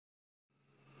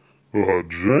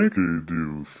Janky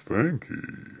do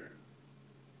Thanky.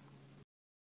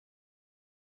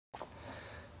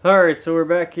 Alright, so we're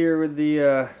back here with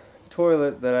the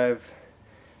toilet that I've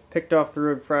picked off the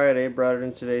road Friday, brought it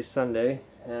in today, Sunday,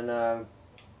 and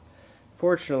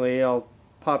fortunately I'll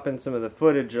pop in some of the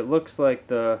footage. It looks like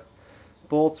the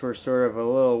bolts were sort of a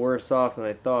little worse off than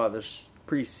I thought. They're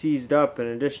pretty seized up. In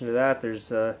addition to that,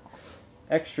 there's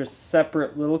extra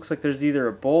separate, it looks like there's either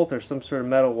a bolt or some sort of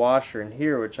metal washer in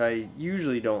here, which I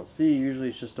usually don't see. Usually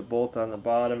it's just a bolt on the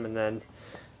bottom and then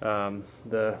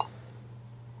the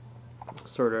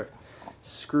sort of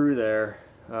screw there,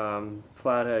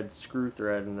 flathead screw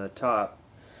thread in the top.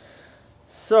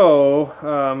 So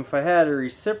if I had a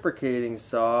reciprocating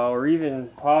saw, or even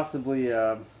possibly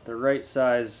the right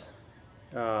size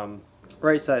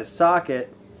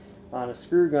socket on a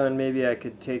screw gun, maybe I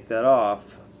could take that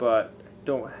off, but I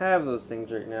don't have those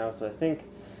things right now. So I think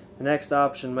the next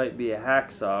option might be a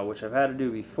hacksaw, which I've had to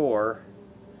do before,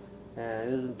 and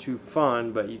it isn't too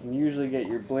fun, but you can usually get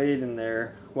your blade in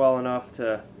there well enough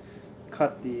to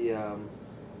cut the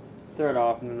thread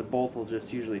off, and then the bolt will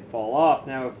just usually fall off.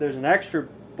 Now if there's an extra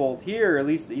bolt here, or at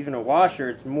least even a washer,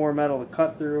 it's more metal to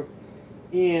cut through,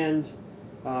 and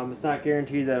it's not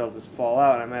guaranteed that it'll just fall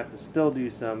out. I might have to still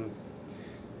do some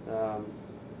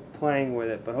playing with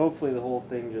it, but hopefully the whole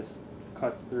thing just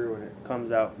cuts through and it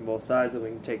comes out from both sides, and we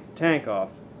can take the tank off.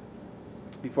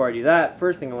 Before I do that,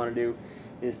 first thing I want to do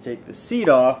is take the seat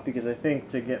off, because I think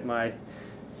to get my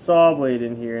saw blade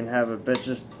in here and have a bit,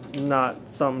 just not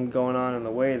something going on in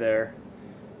the way there,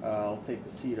 I'll take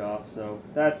the seat off. So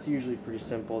that's usually pretty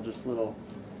simple, just little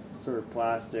sort of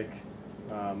plastic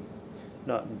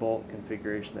nut and bolt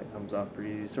configuration that comes off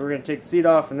pretty easy. So we're going to take the seat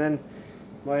off, and then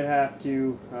might have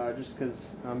to, just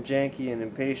because I'm janky and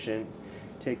impatient,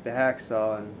 take the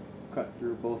hacksaw and cut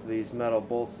through both of these metal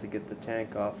bolts to get the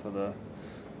tank off of the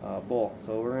bolt.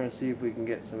 So we're going to see if we can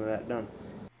get some of that done.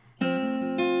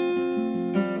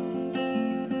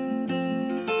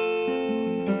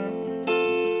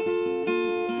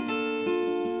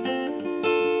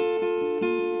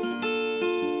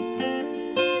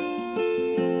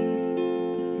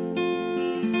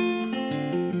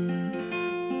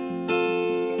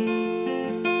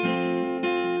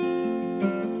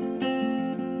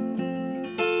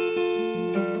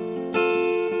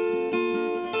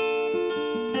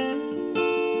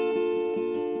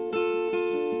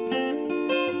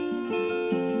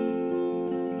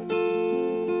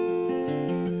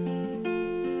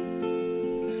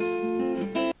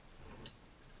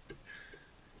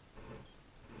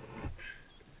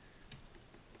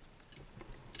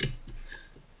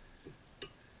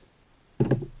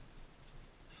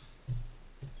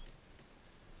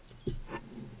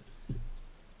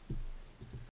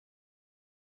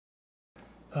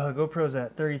 GoPro's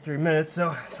at 33 minutes, so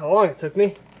that's how long it took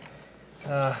me.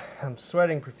 I'm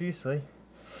sweating profusely.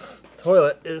 The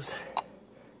toilet is,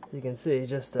 you can see,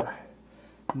 just a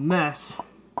mess.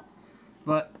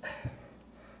 But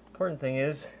important thing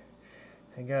is,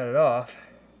 I got it off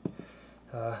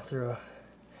through an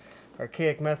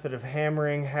archaic method of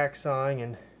hammering, hacksawing,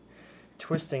 and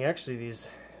twisting. Actually, these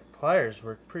pliers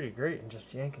worked pretty great in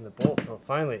just yanking the bolt until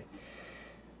finally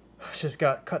just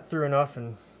got cut through enough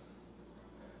and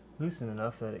loosened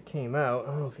enough that it came out.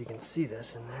 I don't know if you can see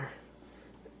this in there,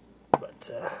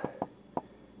 but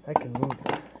I can move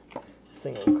it. This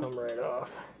thing will come right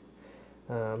off.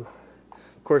 Of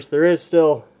course, there is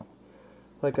still,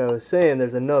 like I was saying,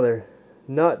 there's another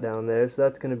nut down there, so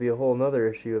that's going to be a whole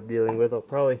nother issue of dealing with. I'll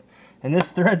probably, and this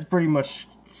thread's pretty much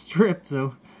stripped,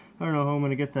 so I don't know how I'm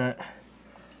going to get that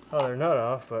other nut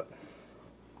off, but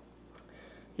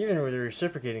even with the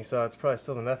reciprocating saw, it's probably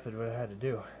still the method what I had to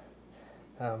do.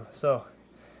 So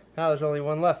now there's only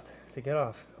one left to get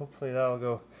off. Hopefully that'll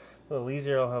go a little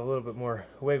easier. I'll have a little bit more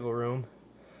wiggle room.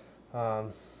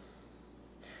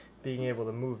 Being able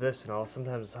to move this and all.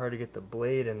 Sometimes it's hard to get the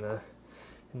blade in the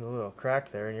little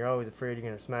crack there, and you're always afraid you're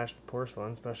going to smash the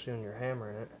porcelain, especially when you're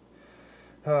hammering it.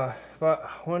 But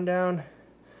one down,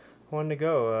 one to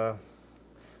go.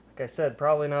 Like I said,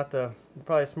 probably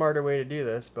a smarter way to do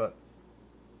this, but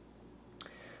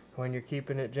when you're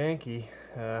keeping it janky,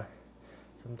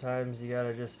 sometimes you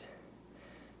gotta just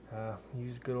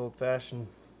use good old-fashioned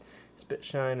spit,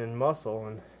 shine, and muscle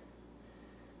and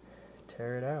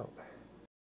tear it out.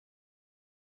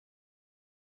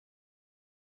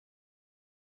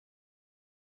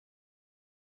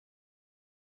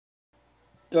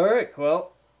 Alright,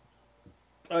 well,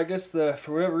 I guess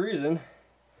for whatever reason,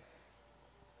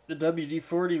 the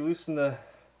WD-40 loosened the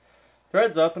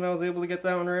threads up and I was able to get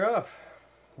that one right off,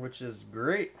 which is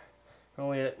great.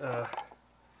 Only at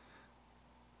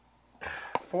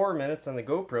 4 minutes on the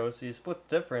GoPro, so you split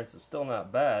the difference, it's still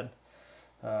not bad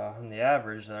on the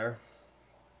average there.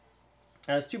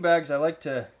 Now, there's 2 bags. I like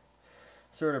to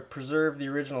sort of preserve the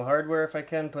original hardware if I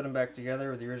can, put them back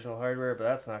together with the original hardware, but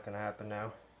that's not going to happen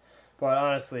now. But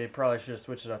honestly, I probably should have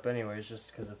switched it up anyways,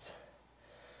 just because it's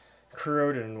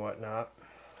corroded and whatnot.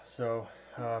 So,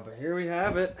 but here we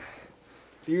have it.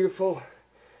 Beautiful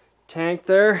tank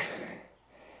there.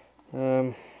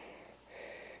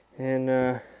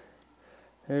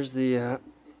 There's the,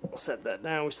 I'll set that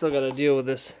down. We still got to deal with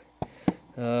this,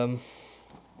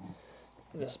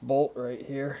 this bolt right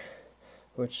here,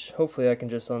 which hopefully I can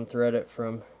just unthread it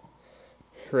from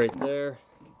right there.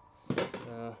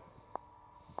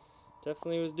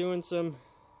 Definitely was doing some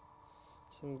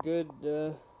good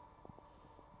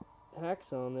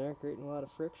hacks on there, creating a lot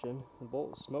of friction. The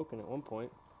bolt was smoking at one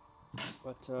point.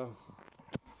 But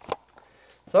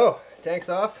so tank's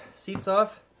off, seat's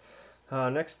off.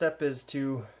 Next step is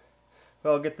to,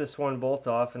 well, get this one bolt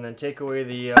off and then take away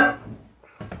the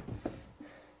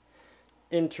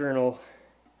internal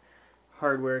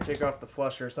hardware, take off the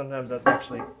flusher. Sometimes that's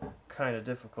actually kind of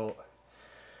difficult.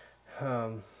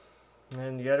 And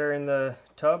get her in the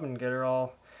tub and get her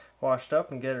all washed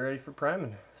up and get it ready for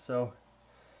priming. So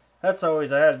that's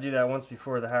always, I had to do that once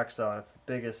before the hacksaw. It's the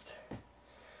biggest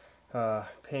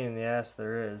pain in the ass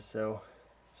there is. So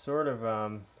sort of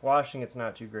washing it's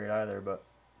not too great either, but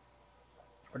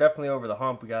we're definitely over the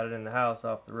hump. We got it in the house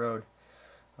off the road.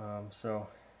 So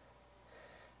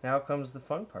now comes the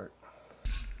fun part.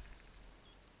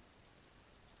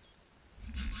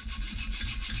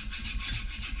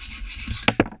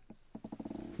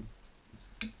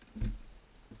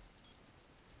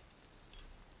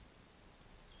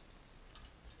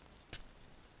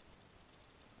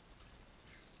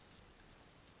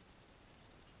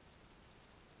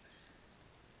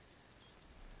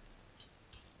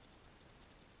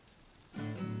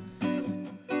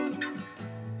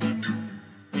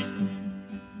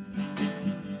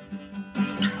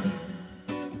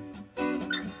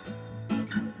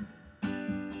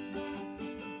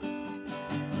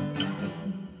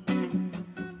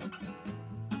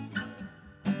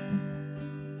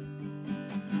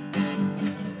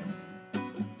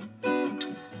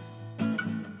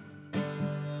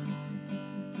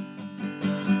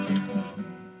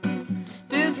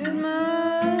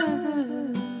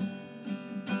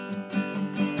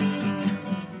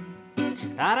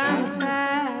 Out on the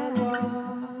sidewalk,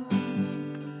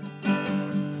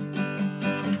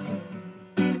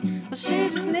 well, she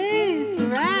just needs a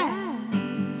ride.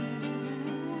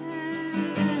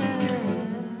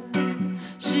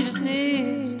 She just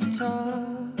needs to talk.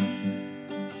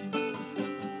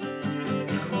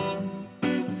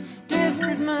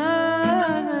 Desperate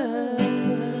mother,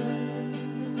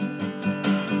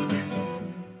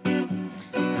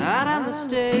 out on the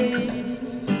stage.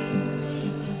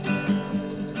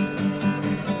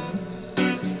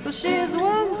 She's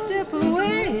one step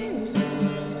away.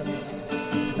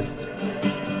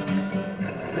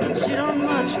 She don't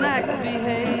much like to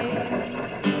behave.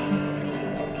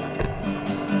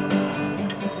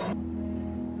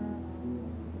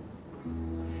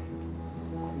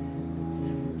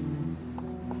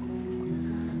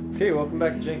 Okay, welcome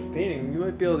back to Janky Painting. You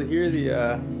might be able to hear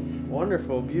the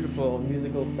wonderful, beautiful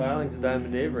musical stylings of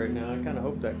Diamond Dave right now. I kind of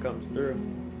hope that comes through.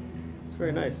 It's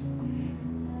very nice.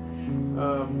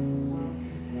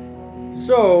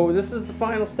 So this is the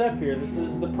final step here. This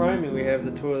is the priming. We have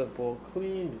the toilet bowl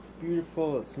cleaned. It's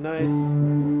beautiful. It's nice.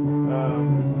 I'm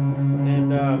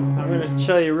going to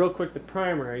show you real quick the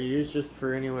primer I use just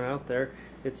for anyone out there.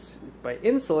 It's by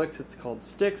Insulix. It's called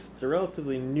Sticks. It's a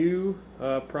relatively new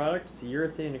product. It's a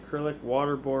urethane acrylic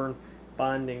waterborne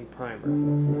bonding primer.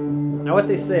 Now what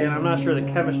they say, and I'm not sure the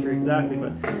chemistry exactly,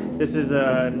 but this is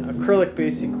an acrylic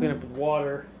base you clean up with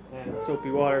water and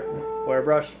soapy water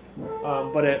brush,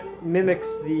 but it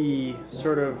mimics the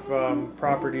sort of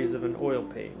properties of an oil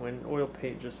paint. When oil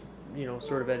paint just, you know,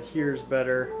 sort of adheres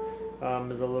better,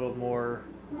 is a little more,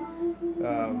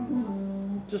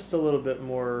 just a little bit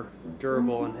more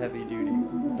durable and heavy duty.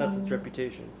 That's its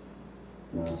reputation.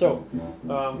 So,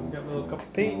 got a little cup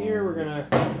of paint here. We're gonna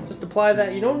just apply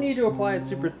that. You don't need to apply it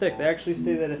super thick. They actually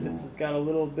say that if it's got a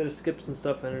little bit of skips and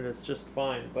stuff in it, it's just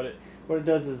fine. But what it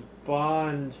does is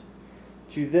bond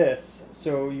to this,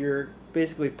 so you're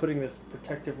basically putting this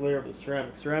protective layer of the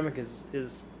ceramic. Ceramic is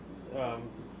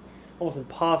almost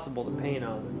impossible to paint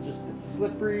on. It's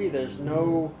slippery. There's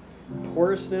no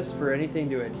porousness for anything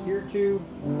to adhere to.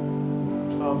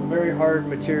 Very hard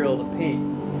material to paint.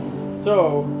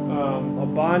 So a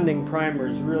bonding primer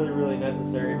is really, really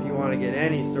necessary if you want to get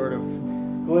any sort of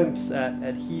glimpse at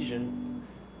adhesion.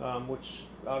 which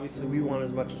obviously we want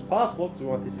as much as possible because we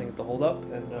want these things to hold up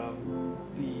and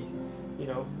be,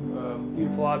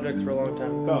 beautiful objects for a long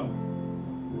time to come.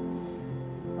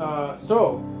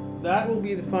 So that will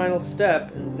be the final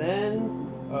step, and then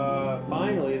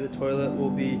finally the toilet will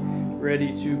be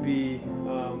ready to be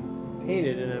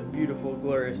painted in a beautiful,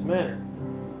 glorious manner.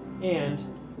 And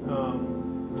I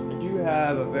do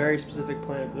have a very specific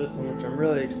plan for this one, which I'm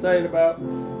really excited about.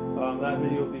 That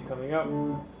video will be coming up.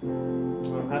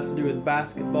 Has to do with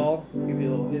basketball. I'll give you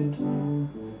a little hint.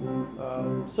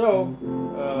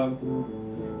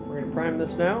 We're going to prime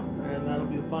this now, and that'll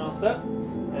be the final step.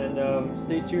 And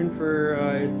stay tuned for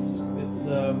its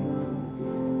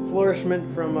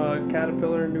flourishment from a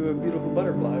caterpillar into a beautiful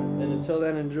butterfly. And until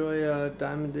then, enjoy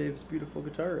Diamond Dave's beautiful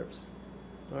guitar riffs.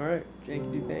 All right,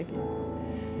 Janky do Thanky.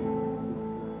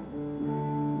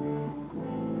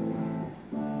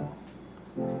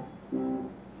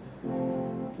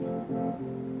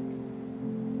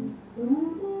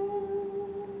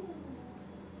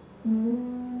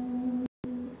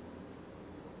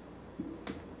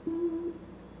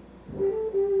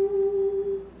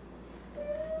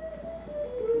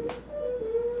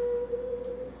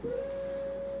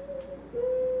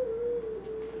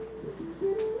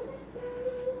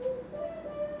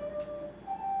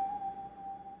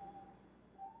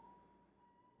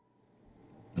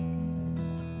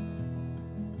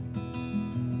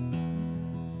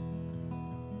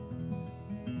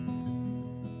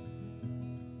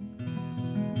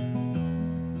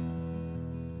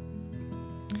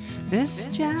 This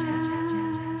Johnny's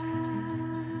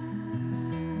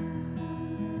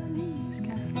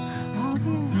got all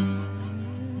the answers.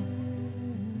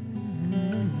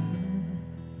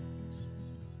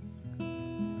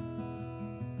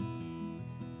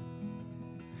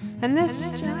 And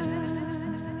this Johnny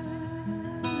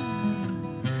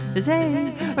is a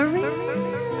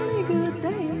really good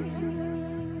dancer.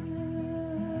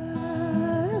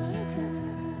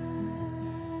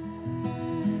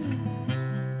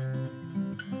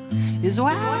 Is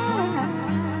wild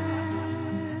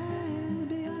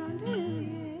beyond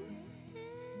it.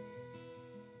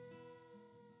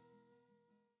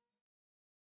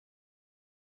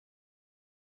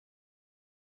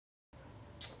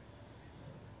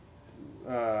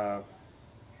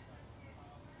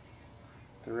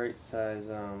 The right size,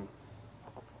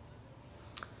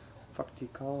 fuck do you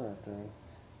call that thing?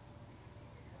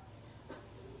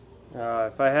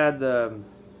 If I had the